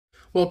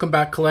Welcome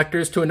back,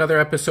 collectors, to another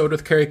episode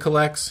with Kerry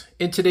Collects.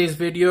 In today's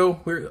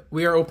video,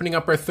 we are opening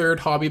up our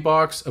third hobby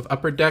box of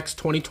Upper Deck's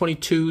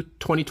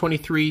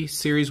 2022-2023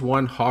 Series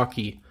 1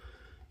 Hockey.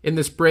 In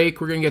this break,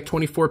 we're going to get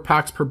 24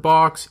 packs per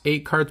box,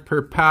 8 cards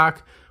per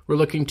pack. We're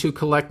looking to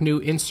collect new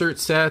insert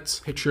sets.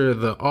 Picture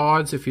the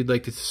odds if you'd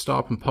like to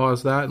stop and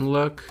pause that and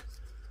look.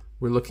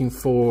 We're looking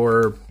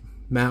for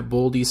Matt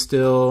Boldy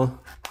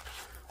still,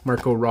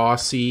 Marco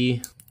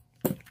Rossi,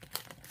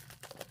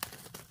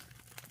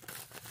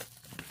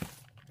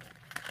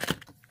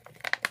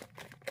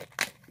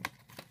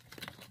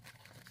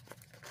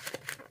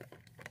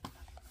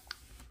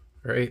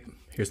 all right,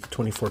 here's the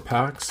 24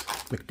 packs.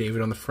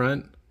 McDavid on the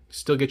front.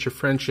 Still get your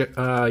French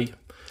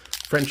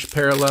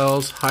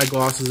parallels, high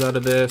glosses out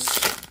of this,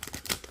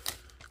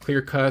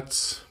 clear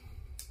cuts,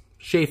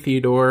 Shea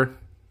Theodore,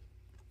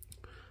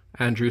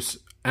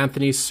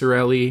 Anthony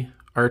Cirelli,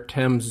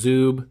 Artem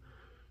Zub,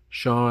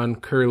 Sean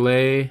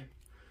Curley.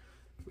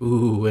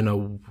 Ooh,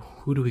 and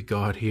who do we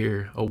got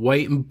here? A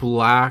white and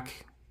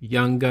black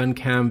Young Gun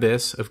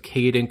canvas of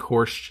Caden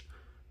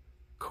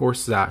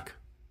Korczak.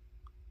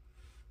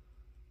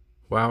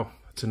 Wow,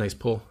 that's a nice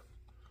pull.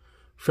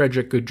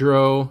 Frederick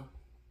Gaudreau,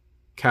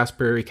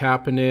 Kasperi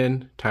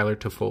Kapanen, Tyler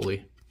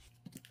Toffoli.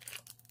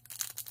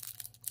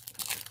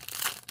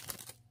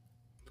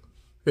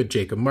 We got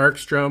Jacob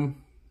Markstrom,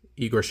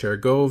 Igor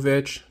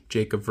Sharangovich,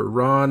 Jacob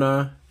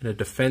Verana, and a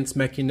defense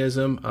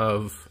mechanism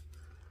of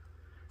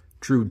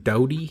Drew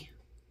Doughty.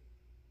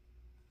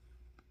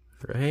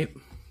 All right.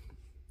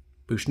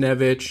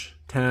 Bushnevich,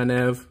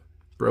 Tanev,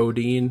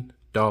 Brodin,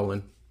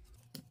 Dahlin.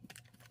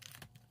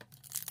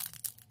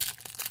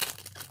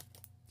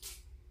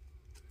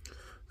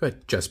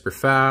 Got Jesper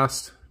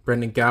Fast,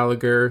 Brendan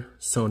Gallagher,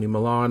 Sonny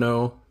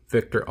Milano,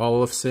 Victor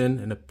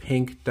Olofsson, and a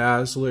pink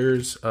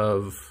Dazzlers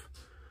of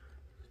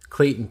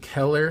Clayton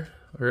Keller.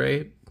 All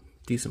right,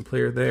 decent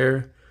player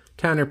there.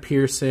 Tanner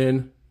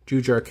Pearson,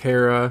 Jujhar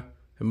Khaira,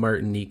 and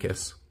Martin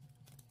Necas.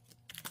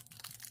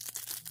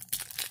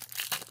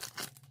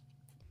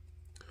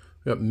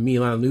 We got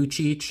Milan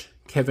Lucic,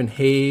 Kevin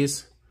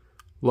Hayes,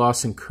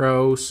 Lawson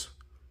Krause,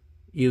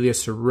 Ilya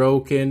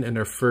Sorokin, and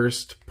our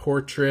first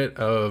portrait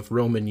of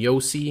Roman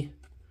Josi.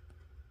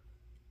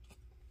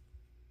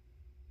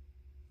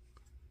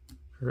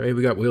 All right,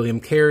 we got William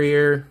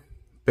Carrier,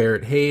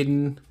 Barrett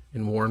Hayden,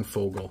 and Warren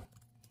Fogle.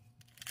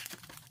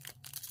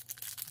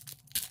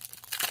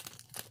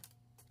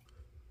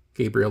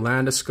 Gabriel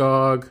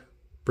Landeskog,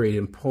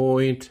 Braden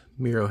Point,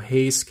 Miro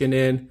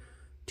Heiskanen,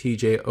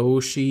 TJ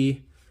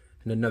Oshie,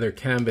 and another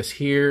canvas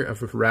here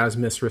of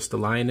Rasmus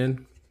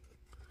Ristolainen.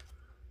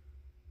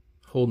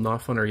 Holding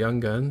off on our young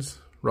guns.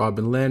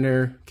 Robin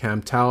Lehner,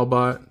 Cam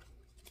Talbot,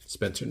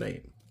 Spencer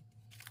Knight.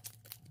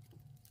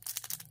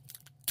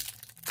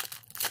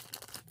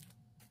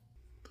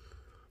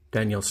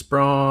 Daniel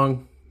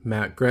Sprong,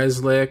 Matt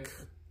Grzelcyk,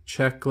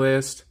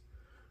 Checklist.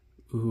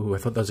 Ooh, I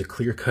thought that was a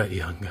clear-cut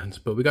young guns,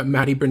 but we got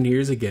Matty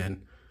Beniers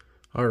again.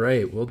 All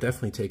right, we'll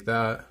definitely take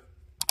that.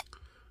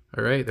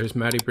 All right, there's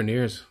Matty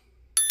Beniers.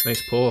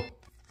 Nice pull.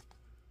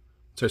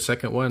 It's our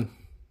second one.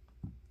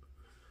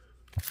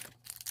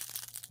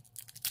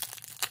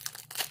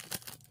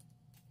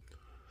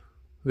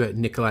 We got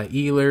Nikolai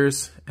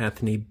Ehlers,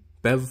 Anthony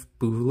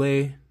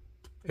Beauvillier,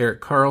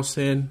 Eric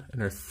Carlson,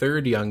 and our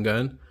third young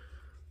gun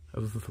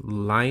of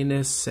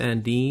Linus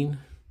Sandin,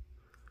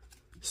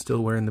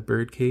 still wearing the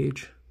bird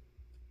cage.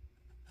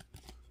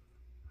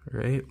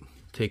 All right,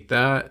 take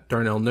that.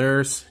 Darnell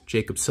Nurse,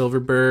 Jacob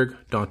Silverberg,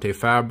 Dante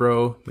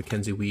Fabro,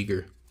 Mackenzie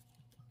Weegar.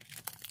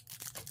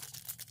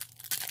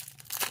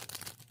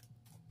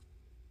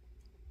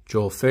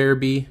 Joel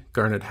Farabee,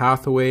 Garnet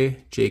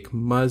Hathaway, Jake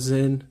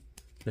Muzzin,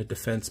 the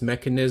defense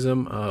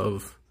mechanism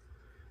of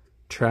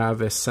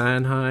Travis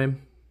Sanheim.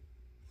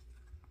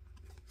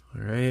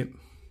 All right.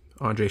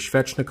 Andrei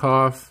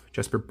Svechnikov,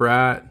 Jesper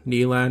Bratt,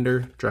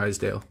 Nylander,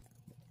 Drysdale.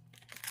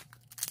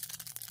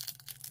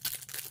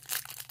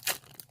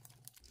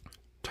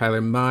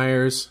 Tyler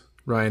Myers,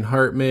 Ryan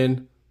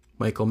Hartman,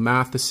 Michael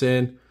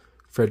Matheson,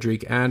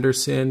 Frederick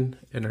Anderson,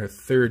 and our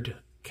third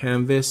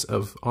canvas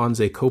of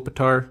Anze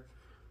Kopitar.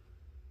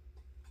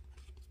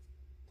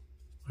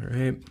 All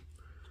right.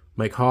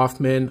 Mike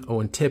Hoffman,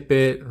 Owen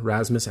Tippett,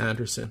 Rasmus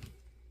Anderson.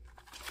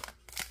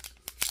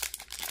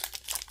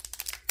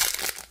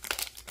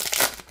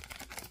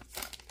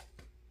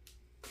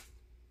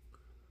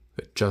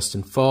 Got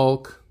Justin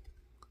Falk,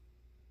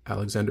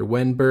 Alexander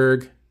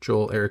Wenberg,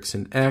 Joel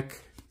Eriksson Ek.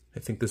 I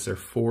think this is our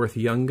fourth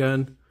young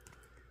gun.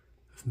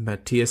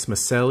 Matthias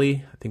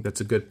Maselli. I think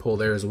that's a good pull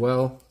there as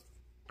well.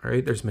 All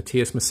right, there's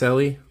Matthias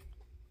Maselli.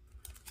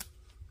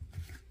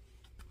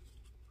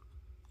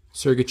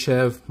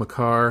 Sergachev,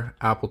 Makar,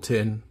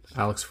 Appleton,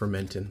 Alex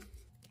Fermenton.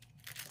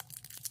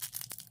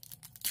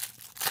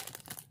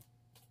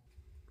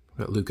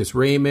 Got Lucas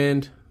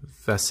Raymond,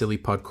 Vasily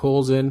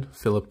Podkolzin,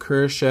 Philip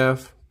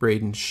Kurashev,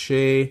 Braden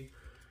Shea.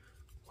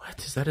 What,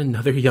 is that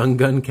another young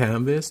gun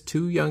canvas?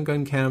 2 young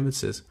gun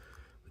canvases.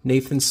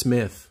 Nathan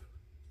Smith,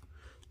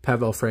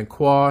 Pavel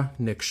Francois,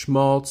 Nick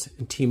Schmaltz,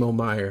 and Timo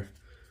Meyer.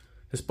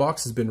 This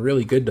box has been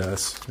really good to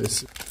us.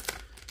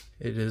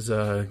 It is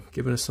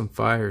giving us some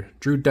fire.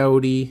 Drew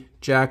Doughty,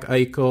 Jack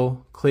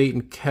Eichel,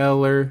 Clayton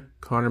Keller,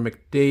 Connor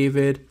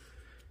McDavid,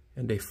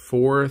 and a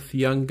 4th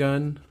young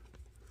gun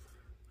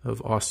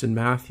of Austin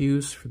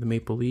Matthews for the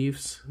Maple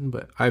Leafs.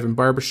 But Ivan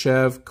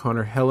Barbashev,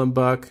 Connor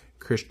Hellenbuck,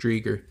 Chris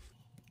Drieger.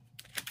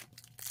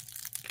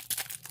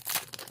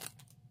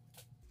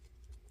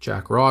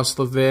 Jack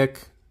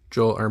Roslovic,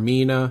 Joel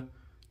Armina,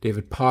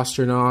 David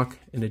Pasternak,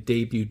 and a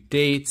debut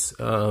dates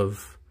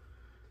of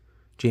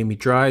Jamie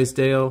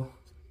Drysdale.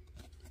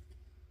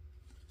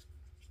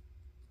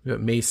 We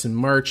got Mason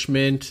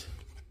Marchment,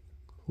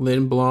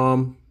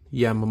 Lindblom,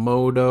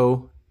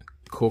 Yamamoto,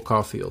 Cole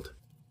Caulfield.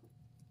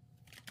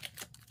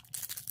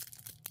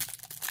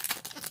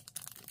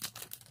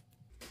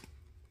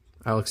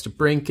 Alex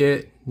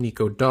DeBrincat,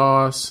 Nico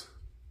Doss,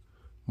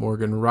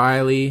 Morgan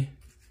Riley,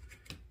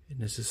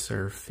 and is this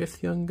our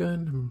 5th young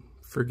gun? I'm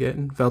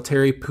forgetting.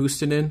 Valtteri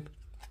Puustinen.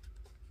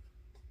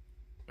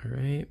 All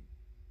right.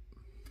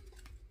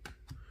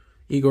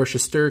 Igor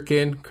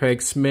Shesterkin,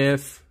 Craig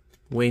Smith,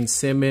 Wayne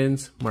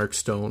Simmons, Mark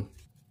Stone.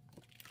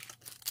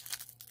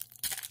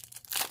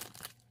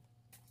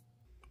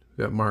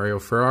 We got Mario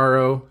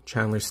Ferraro,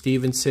 Chandler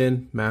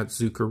Stevenson, Matt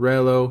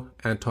Zuccarello,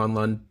 Anton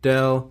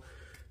Lundell,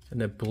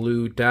 and the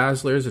Blue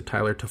Dazzlers of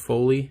Tyler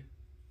Toffoli.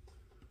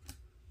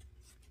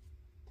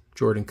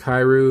 Jordan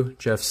Kyrou,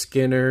 Jeff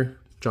Skinner,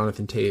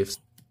 Jonathan Taves.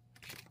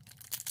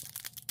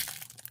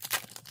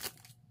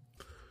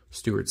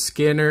 Stuart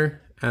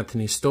Skinner,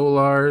 Anthony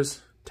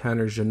Stolars,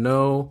 Tanner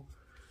Jeannot.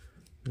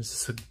 Is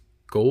this a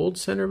gold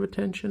center of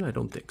attention? I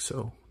don't think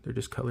so. They're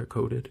just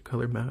color-coded,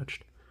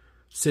 color-matched.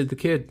 Sid the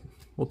Kid,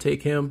 we'll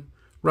take him.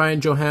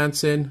 Ryan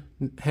Johansson,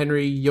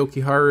 Henry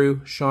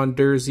Yokiharu, Sean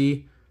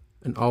Dursey,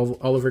 and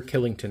Oliver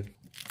Killington.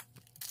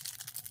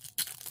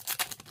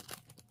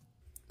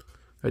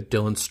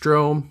 Dylan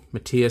Strome,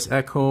 Matthias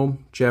Ekholm,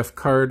 Jeff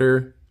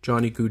Carter,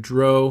 Johnny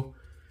Gaudreau,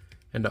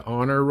 and the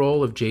honor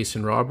roll of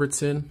Jason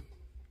Robertson.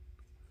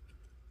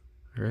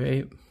 All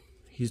right,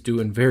 he's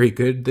doing very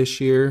good this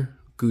year.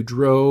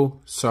 Gaudreau,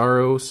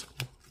 Saros,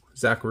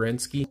 Zach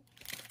Werenski.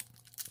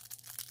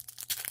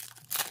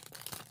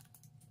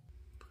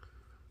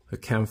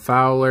 Cam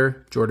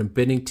Fowler, Jordan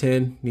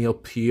Binnington, Neil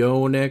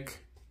Pionik,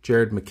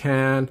 Jared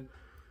McCann.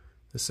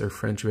 This is our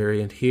French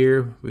variant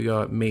here. We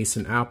got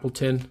Mason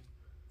Appleton,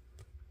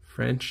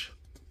 French.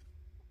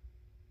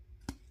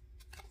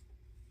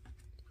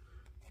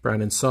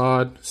 Brandon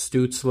Saad,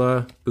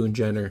 Stutzla, Boone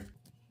Jenner.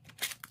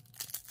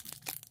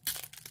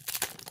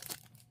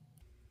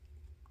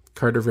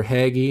 Carter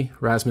Verhaeghe,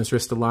 Rasmus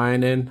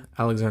Ristolainen,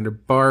 Alexander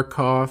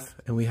Barkov,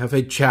 and we have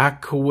a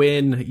Jack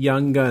Quinn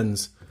Young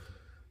Guns.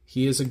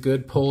 He is a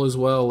good pull as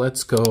well.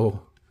 Let's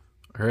go.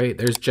 All right,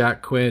 there's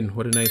Jack Quinn.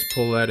 What a nice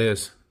pull that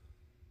is.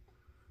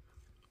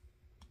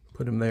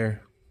 Put him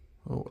there.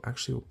 Oh,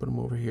 actually, we'll put him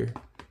over here.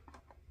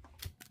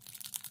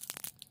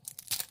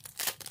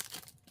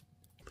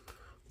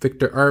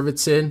 Victor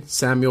Arvidsson,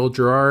 Samuel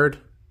Girard,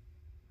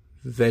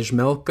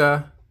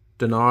 Vejmelka,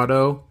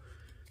 Donato,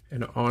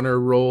 and an honor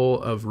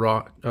roll of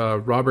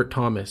Robert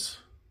Thomas.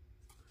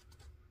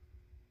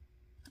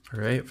 All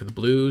right, for the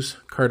Blues,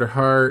 Carter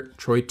Hart,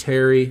 Troy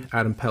Terry,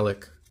 Adam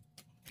Pelech.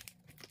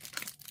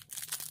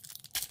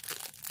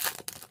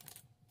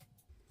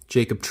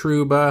 Jacob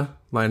Trouba,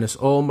 Linus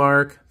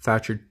Ullmark,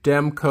 Thatcher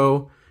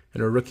Demko,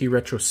 and a rookie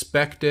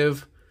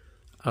retrospective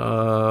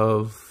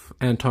of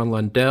Anton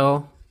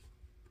Lundell.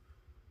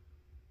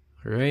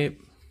 All right.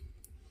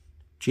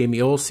 Jamie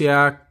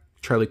Olsiak,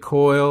 Charlie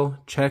Coyle,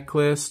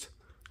 Checklist,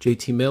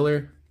 JT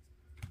Miller.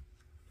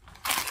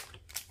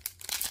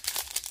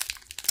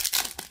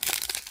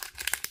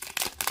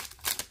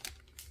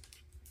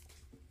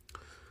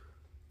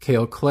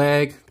 Cale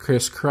Clegg,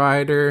 Chris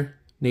Kreider,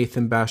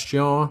 Nathan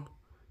Bastion,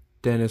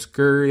 Dennis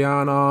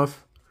Guryanov,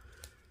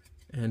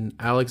 and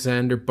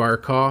Alexander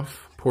Barkov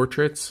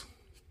portraits.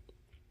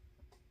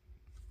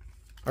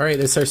 All right,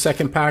 this is our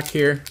second pack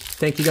here.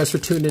 Thank you guys for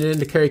tuning in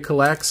to Kerry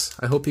Collects.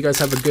 I hope you guys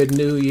have a good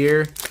new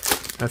year.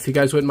 If you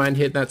guys wouldn't mind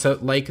hitting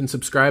that like and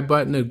subscribe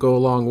button, it'd go a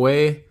long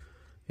way.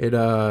 It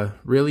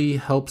really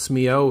helps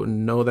me out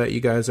and know that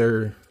you guys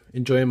are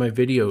enjoying my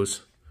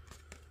videos.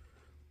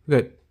 We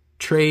got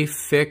Trey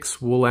Fix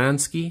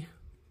Wolanski.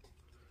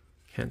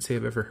 Can't say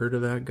I've ever heard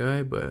of that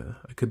guy, but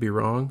I could be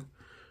wrong.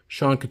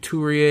 Sean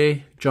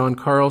Couturier, John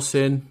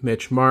Carlson,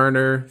 Mitch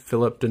Marner,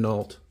 Philip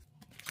Denault.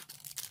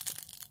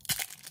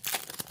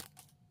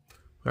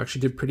 We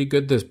actually did pretty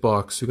good this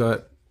box. We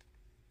got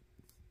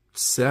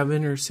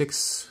 7 or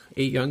 6,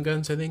 8 young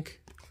guns, I think.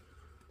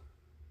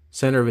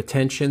 Center of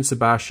attention,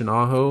 Sebastian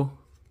Aho,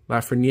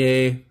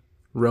 Lafreniere,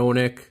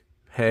 Roenick,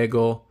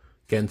 Hagel,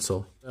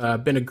 Gensel.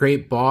 Been a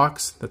great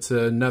box. That's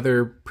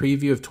another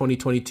preview of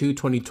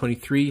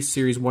 2022-2023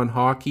 Series 1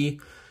 hockey.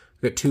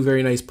 We got 2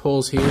 very nice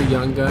pulls here,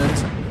 young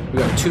guns. We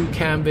got 2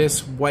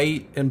 canvas,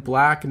 white and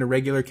black, and a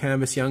regular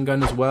canvas young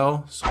gun as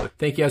well. So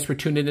thank you guys for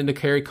tuning in to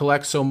Kerry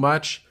Collect so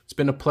much. It's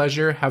been a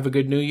pleasure. Have a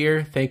good new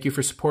year. Thank you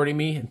for supporting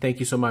me, and thank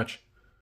you so much.